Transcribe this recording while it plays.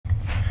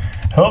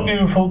Hello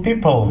beautiful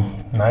people,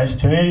 nice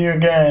to meet you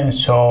again.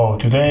 So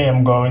today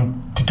I'm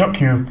going to talk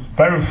you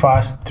very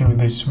fast through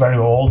this very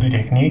old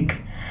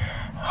technique,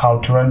 how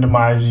to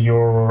randomize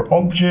your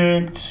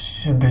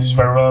objects. This is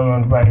very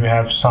relevant when you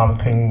have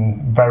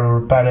something very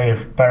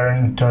repetitive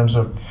pattern in terms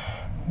of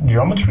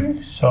geometry.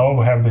 So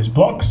we have these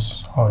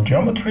blocks or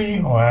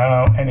geometry or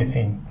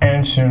anything.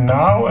 And so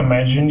now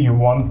imagine you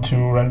want to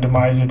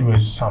randomize it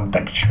with some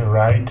texture,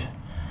 right?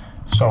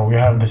 So we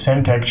have the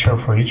same texture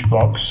for each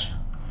blocks.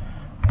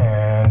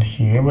 And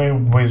here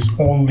with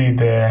only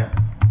the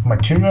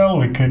material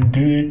we could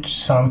do it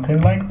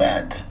something like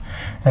that.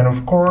 And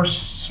of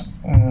course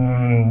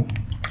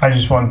I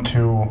just want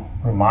to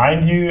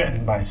remind you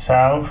and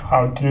myself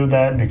how to do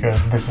that,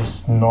 because this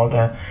is not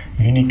a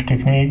unique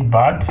technique,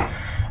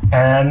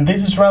 and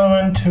this is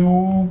relevant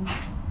to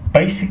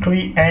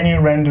basically any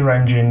render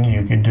engine.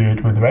 You could do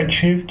it with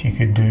Redshift, you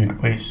could do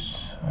it with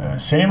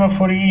Cinema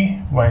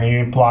 4D when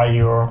you apply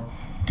your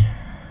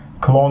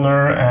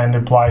cloner and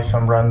apply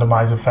some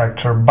randomizer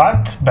factor.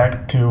 But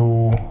back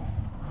to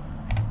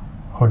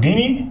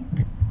Houdini.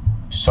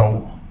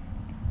 So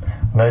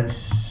let's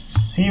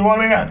see what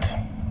we got.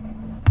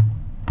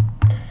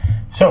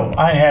 So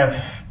I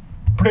have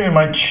pretty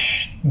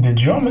much the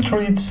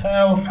geometry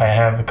itself. I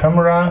have a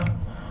camera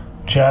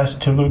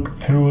just to look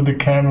through the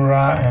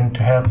camera and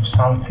to have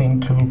something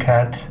to look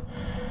at.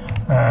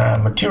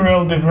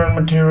 Different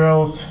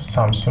materials,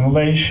 some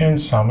simulation,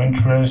 some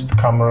interest,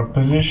 camera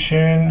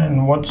position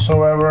and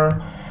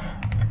whatsoever.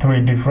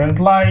 3 different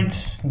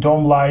lights,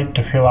 dome light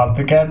to fill up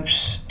the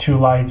gaps, 2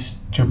 lights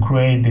to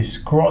create this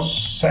cross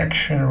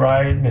section,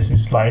 right? This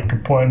is like a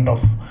point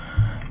of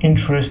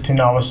interest in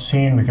our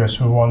scene because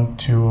we want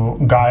to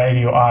guide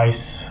your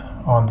eyes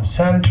on the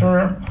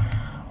center.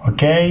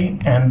 Okay,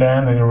 and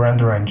then the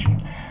render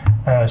engine,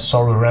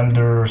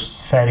 render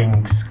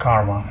settings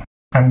karma.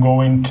 I'm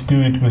going to do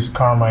it with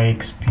Karma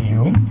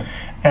XPU,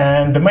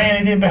 and the main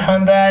idea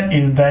behind that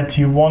is that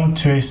you want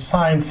to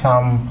assign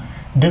some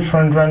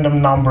different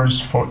random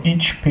numbers for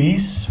each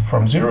piece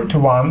from 0 to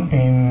 1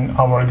 in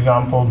our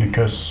example,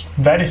 because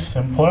that is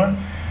simpler.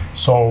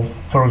 So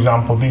for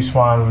example, this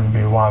one will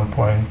be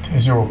 0.1,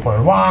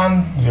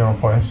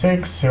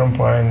 0.6,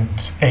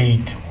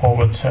 0.8 or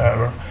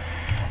whatsoever.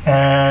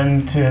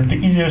 And the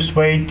easiest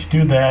way to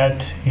do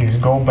that is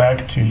go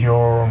back to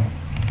your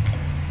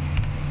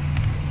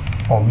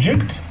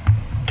object,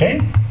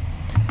 okay,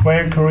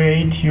 where you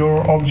create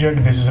your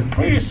object. This is a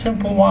pretty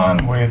simple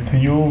one with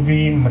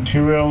UV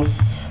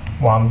materials,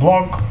 1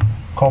 block,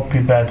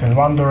 copy that in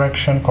one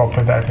direction,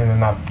 copy that in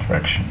another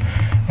direction.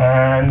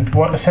 And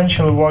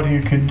essentially what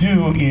you could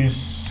do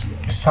is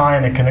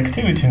assign a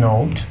connectivity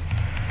node,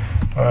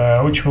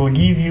 which will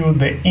give you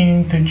the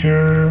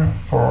integer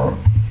for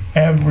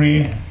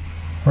every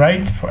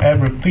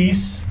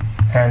piece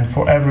and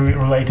for every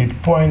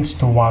related points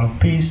to one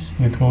piece.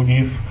 That will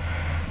give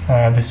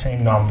the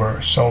same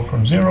number, so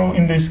from 0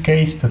 in this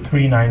case to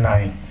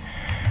 399.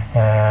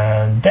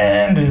 And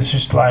then this is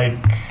just like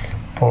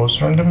post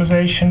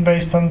randomization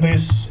based on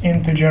this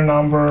integer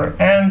number,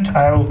 and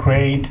I will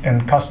create a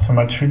custom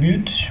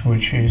attribute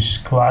which is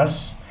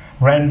class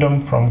random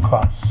from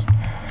class.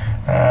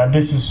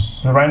 This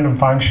is a random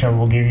function,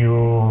 will give you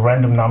a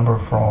random number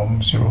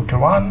from 0 to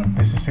 1.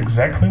 This is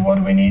exactly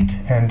what we need,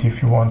 and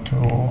if you want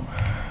to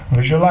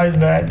visualize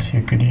that,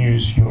 you could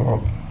use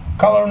your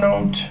color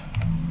node,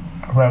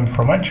 rem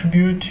from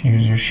attribute,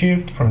 use your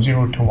shift from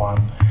 0 to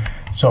 1.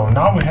 So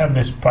now we have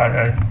this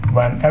pattern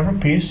when every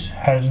piece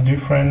has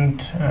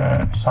different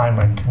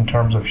assignment in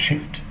terms of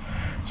shift.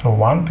 So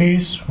one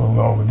piece will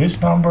go with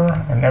this number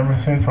and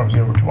everything from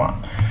 0 to 1.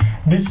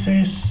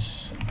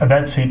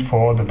 That's it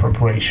for the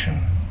preparation.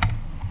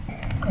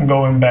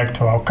 Going back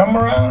to our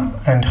camera,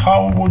 and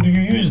how would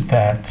you use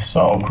that?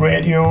 So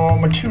create your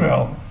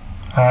material.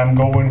 I'm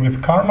going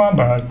with Karma,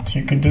 but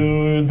you could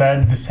do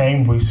that the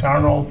same with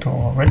Arnold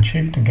or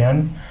Redshift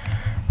again.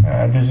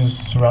 This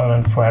is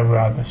relevant for every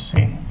other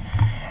scene.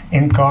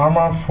 In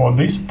Karma, for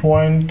this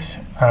point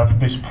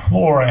of this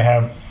floor, I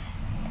have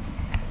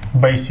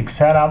basic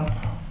setup,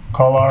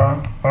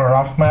 color,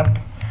 rough map,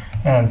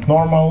 and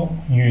normal,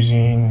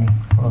 using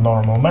a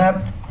normal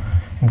map.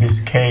 In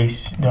this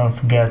case, don't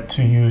forget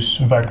to use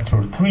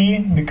vector 3,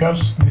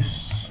 because this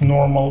is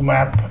normal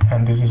map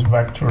and this is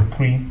vector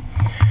 3.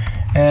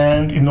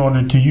 And in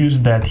order to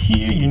use that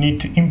here, you need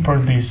to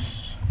import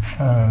this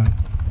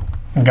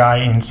guy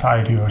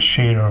inside your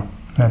shader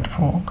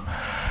network.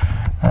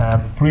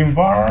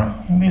 Primvar,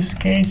 in this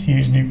case,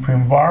 USD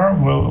primvar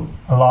will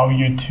allow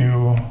you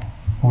to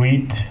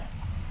read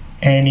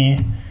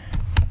any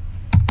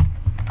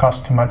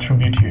custom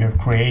attribute you have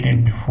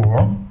created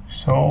before.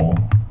 So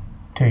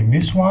take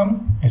this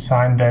one,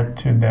 assign that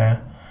to the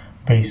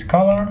base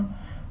color,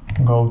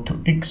 go to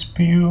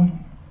XPU,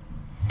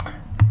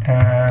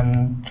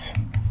 and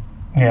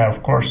yeah,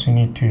 of course you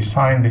need to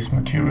assign this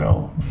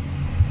material.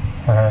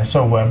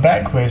 So we're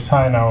back, we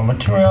assign our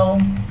material,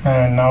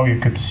 and now you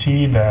could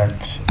see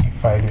that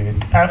if I do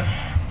it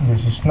F,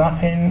 this is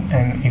nothing,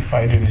 and if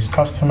I do this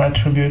custom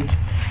attribute,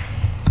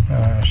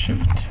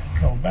 shift,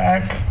 go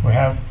back, we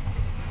have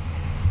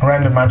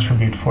random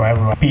attribute for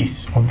every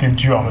piece of the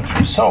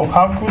geometry. So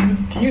how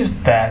could we use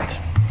that?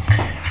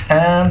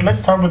 And let's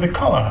start with the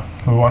color.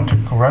 We want to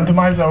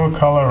randomize our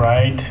color,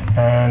 right?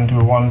 And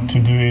we want to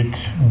do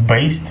it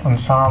based on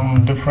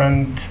some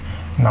different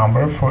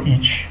number for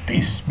each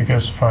piece,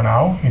 because for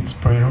now it's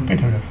pretty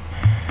repetitive.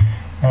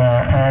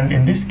 And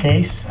in this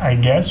case, I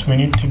guess we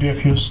need to do a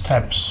few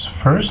steps.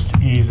 First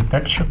is a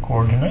texture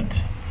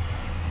coordinate,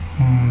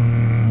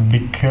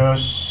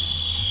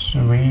 because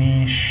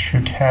we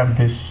should have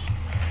this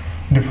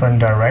different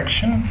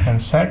direction.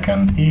 And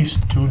second is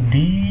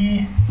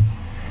 2D,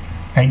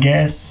 I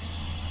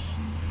guess,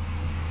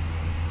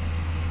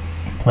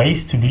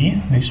 place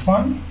 2D, this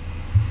one.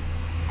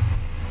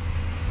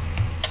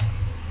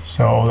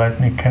 So let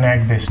me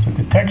connect this to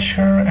the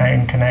texture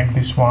and connect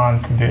this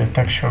one to the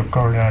texture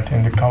coordinate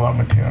in the color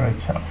material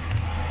itself.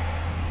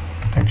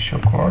 Texture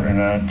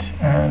coordinate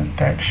and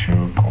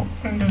texture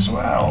coordinate as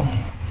well.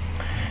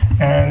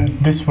 And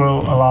this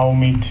will allow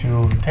me to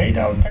rotate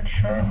our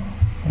texture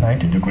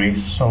 90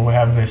 degrees, so we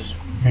have these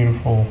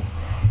beautiful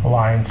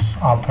lines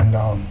up and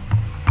down.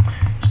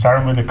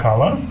 Starting with the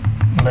color,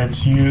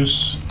 let's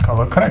use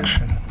color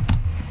correction.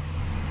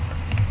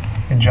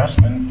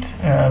 Adjustment.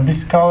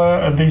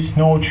 This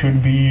node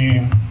should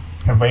be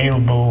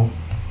available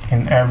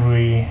in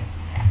every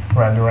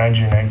render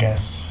engine, I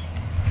guess,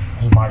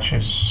 as much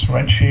as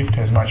Redshift,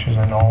 as much as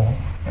I know,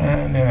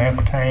 and in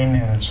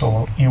Octane and so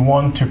on. You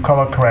want to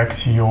color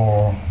correct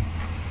your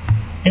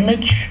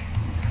image,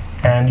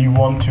 and you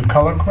want to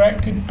color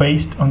correct it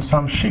based on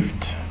some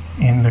shift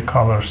in the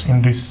colors,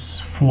 in this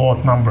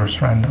float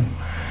numbers random.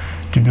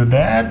 To do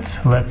that,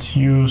 let's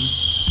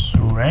use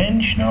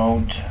range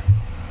node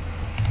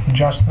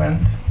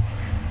adjustment,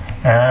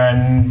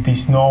 and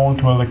this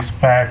node will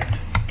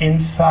expect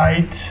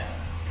inside,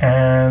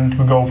 and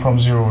we go from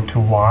 0 to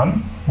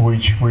 1,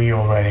 which we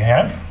already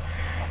have.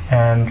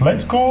 And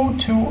let's go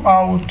to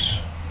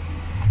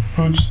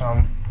output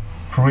some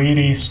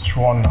pretty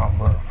strong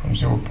number from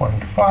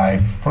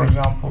 0.5, for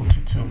example, to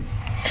 2.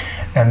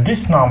 And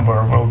this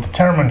number will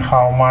determine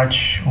how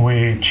much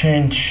we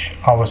change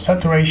our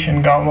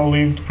saturation, gamma,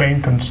 lift,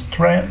 grain,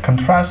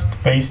 contrast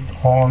based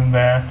on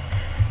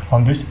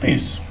this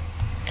piece.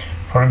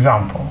 For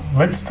example,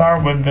 let's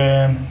start with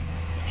the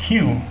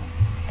hue.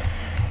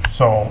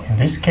 So in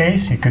this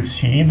case, you could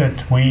see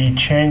that we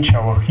change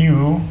our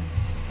hue,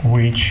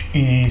 which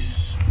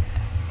is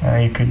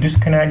you could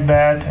disconnect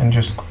that and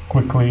just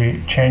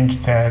quickly change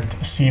that.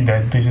 See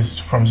that this is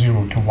from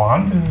 0 to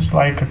 1. This is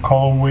like a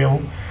color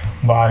wheel,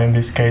 but in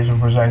this case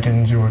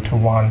representing 0 to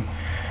 1.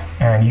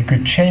 And you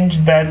could change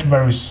that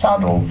very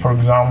subtle. For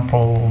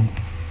example,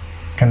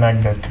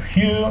 connect that to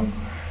hue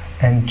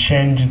and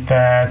change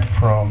that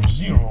from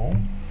 0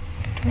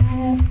 to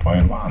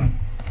 0.1.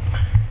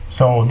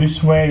 So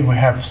this way we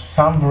have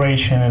some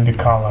variation in the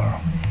color.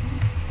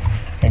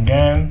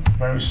 Again,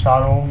 very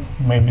subtle,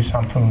 maybe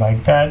something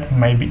like that,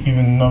 maybe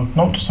even not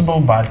noticeable,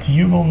 but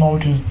you will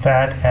notice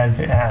that at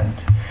the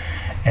end.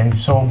 And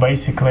so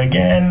basically,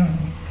 again,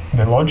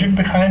 the logic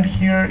behind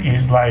here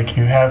is like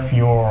you have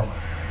your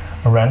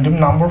random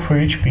number for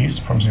each piece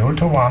from 0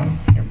 to 1,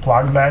 you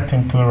plug that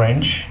into the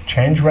range,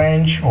 change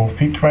range or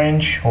fit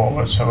range or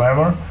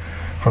whatsoever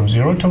from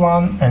 0 to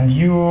 1, and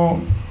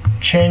you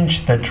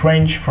change that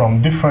range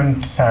from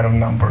different set of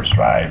numbers,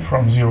 right?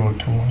 From 0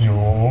 to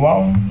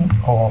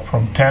 1 or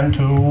from 10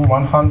 to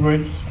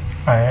 100,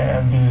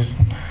 and this is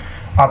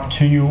up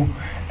to you.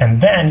 And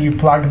then you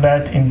plug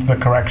that into the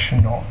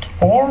correction node,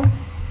 or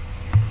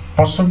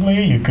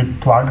possibly you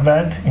could plug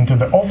that into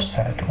the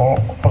offset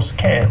or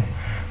scale.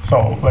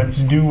 So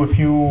let's do a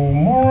few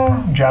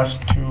more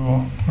just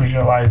to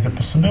visualize the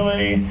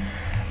possibility.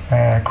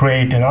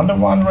 Create another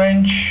one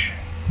range.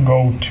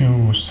 Go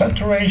to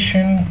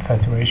saturation.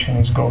 Saturation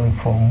is going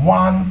from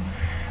 1.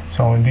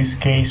 So in this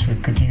case, we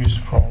could use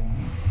from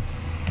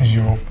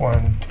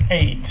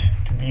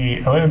 0.8 to be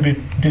a little bit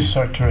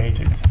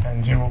desaturated,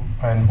 and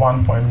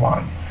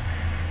 1.1.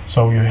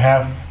 So you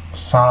have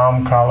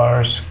some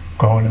colors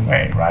going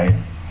away, right?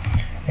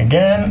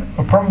 Again,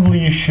 probably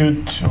you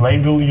should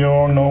label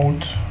your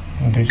node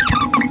this.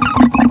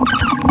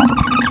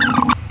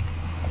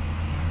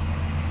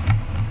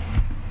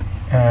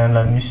 And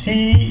let me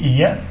see,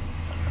 yeah.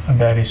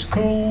 That is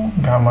cool.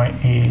 Gamma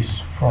is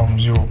from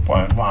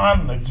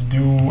 0.1. Let's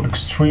do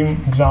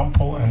extreme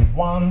example and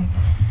 1.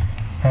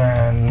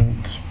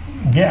 And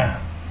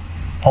yeah,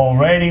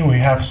 already we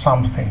have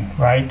something,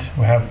 right?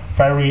 We have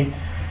very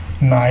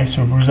nice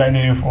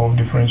representative of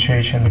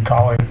differentiation, the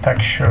color, the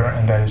texture,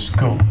 and that is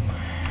cool.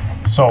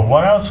 So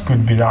what else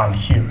could be done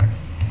here?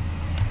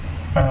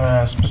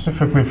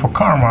 Specifically for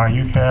karma,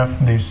 you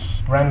have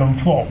this random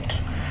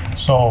float.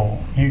 So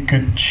you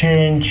could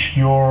change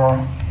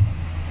your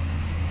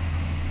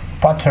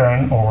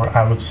pattern, or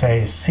I would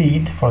say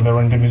seed, for the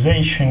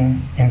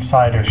randomization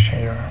inside your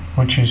shader,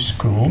 which is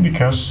cool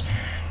because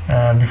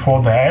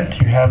before that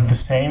you have the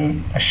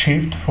same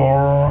shift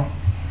for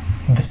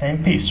the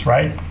same piece,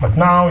 right? But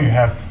now you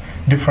have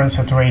different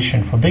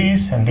saturation for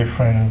this and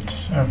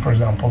different, for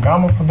example,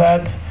 gamma for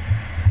that.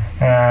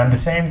 And the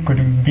same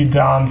could be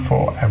done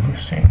for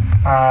everything.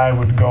 I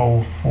would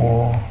go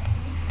for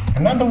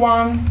another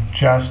one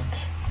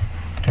just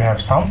to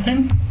have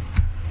something.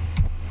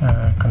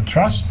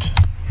 Contrast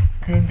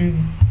could be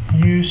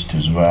used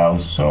as well.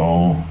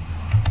 So,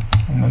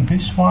 and then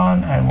this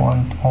one, I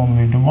want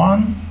only the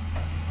one,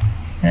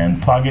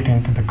 and plug it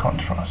into the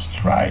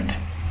contrast, right?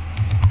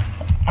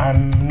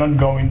 I'm not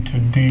going to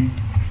do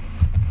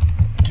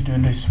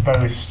this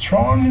very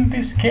strong in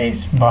this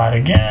case, but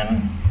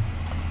again,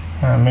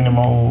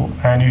 minimal,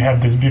 and you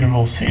have this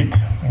beautiful seed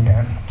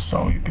again,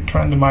 so you could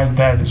randomize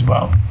that as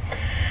well.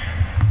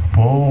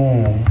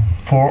 Oh,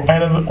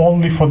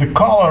 only for the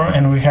color,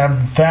 and we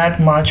have that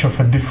much of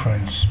a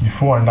difference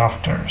before and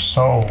after.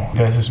 So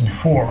this is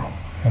before,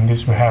 and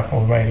this we have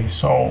already.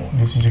 So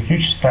this is a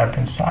huge step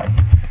inside.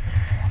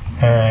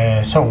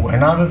 So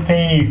another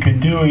thing you could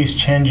do is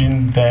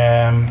changing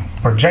the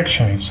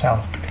projection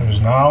itself, because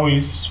now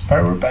it's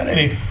very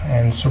repetitive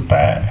and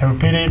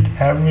repeated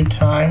every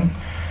time.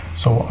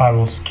 So I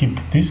will skip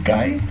this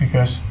guy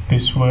because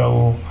this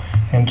will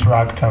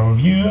interact our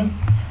view.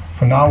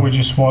 For now, we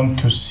just want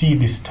to see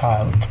this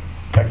tiled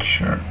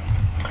texture.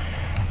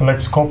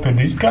 Let's copy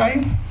this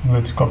guy.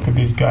 Let's copy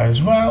this guy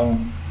as well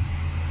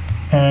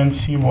and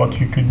see what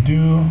you could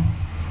do.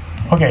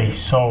 Okay,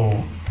 so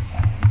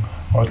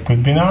what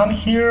could be done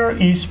here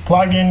is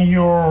plug in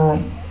your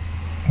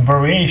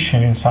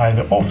variation inside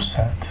the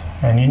offset,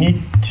 and you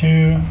need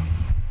to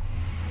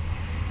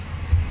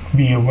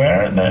be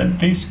aware that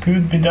this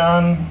could be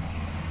done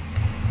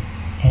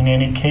in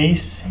any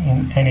case,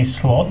 in any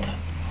slot.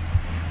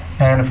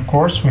 And of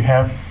course we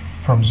have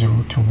from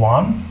 0 to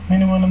 1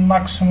 minimum and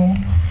maximum.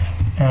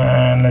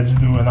 And let's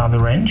do another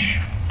range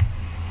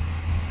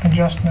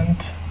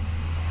adjustment,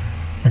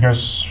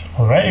 because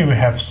already we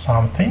have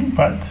something,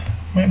 but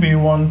maybe you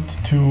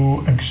want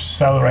to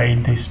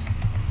accelerate this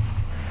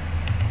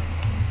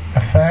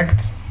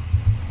effect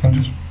and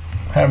just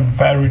have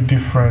very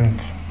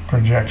different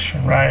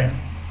projection, right?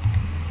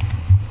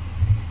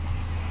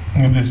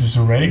 And this is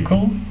already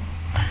cool.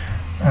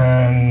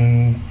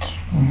 And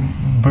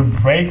we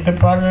break the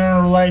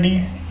pattern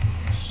already,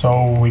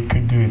 so we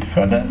could do it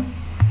further.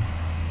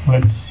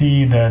 Let's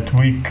see that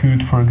we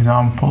could, for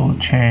example,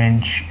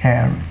 change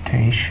air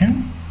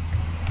rotation.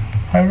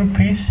 If I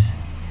repeat,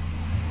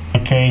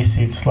 in my case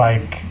it's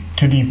like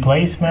 2D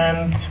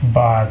placement,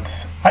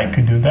 but I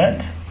could do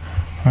that,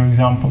 for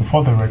example,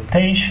 for the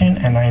rotation,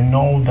 and I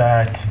know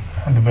that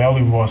the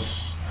value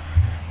was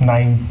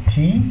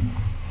 90.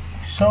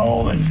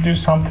 So let's do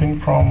something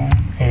from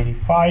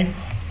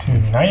 85 to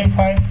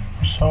 95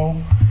 or so.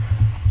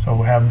 So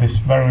we have this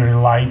very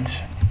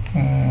light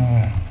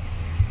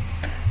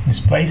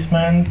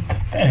displacement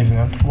that is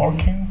not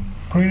working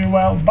pretty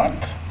well,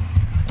 but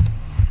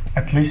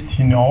at least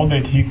you know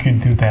that you could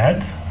do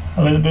that.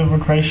 A little bit of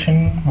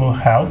regression will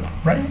help,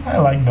 right? I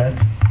like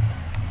that.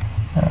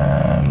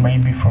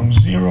 Maybe from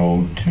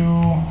 0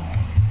 to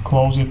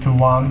closer to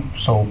 1,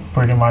 so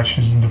pretty much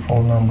is the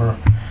default number.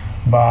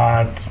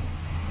 But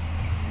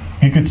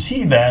you could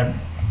see that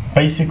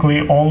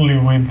basically only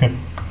with the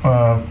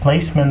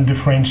placement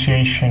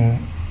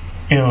differentiation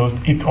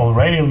it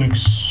already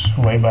looks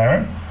way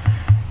better.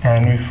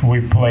 And if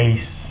we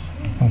place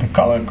the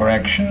color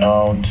correction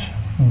node,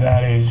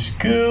 that is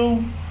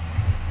cool.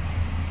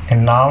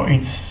 And now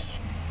it's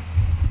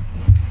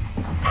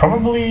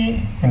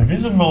probably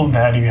invisible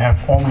that you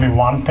have only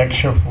one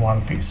texture for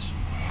one piece.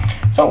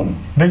 So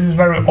this is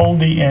very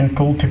oldie and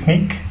cool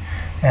technique,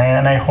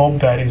 and I hope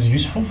that is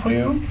useful for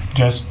you.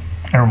 Just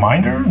a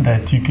reminder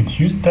that you could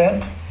use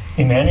that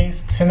in any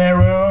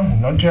scenario,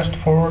 not just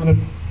for the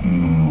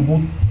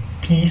wood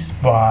piece,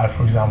 but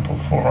for example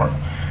for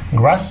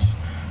grass,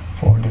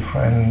 for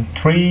different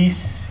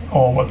trees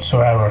or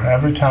whatsoever.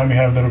 Every time you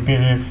have the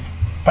repetitive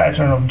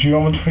pattern of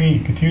geometry,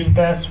 you could use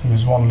this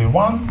with only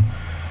one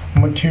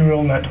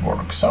material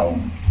network. So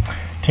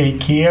take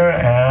care,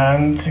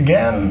 and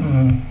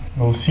again,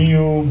 we'll see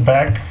you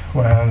back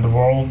when the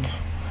world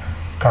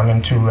come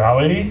into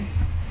reality.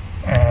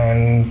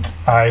 And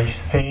I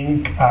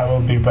think I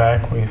will be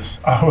back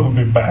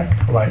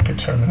like a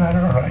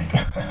Terminator,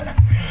 right?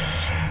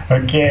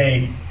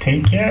 Okay,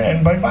 take care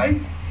and bye bye.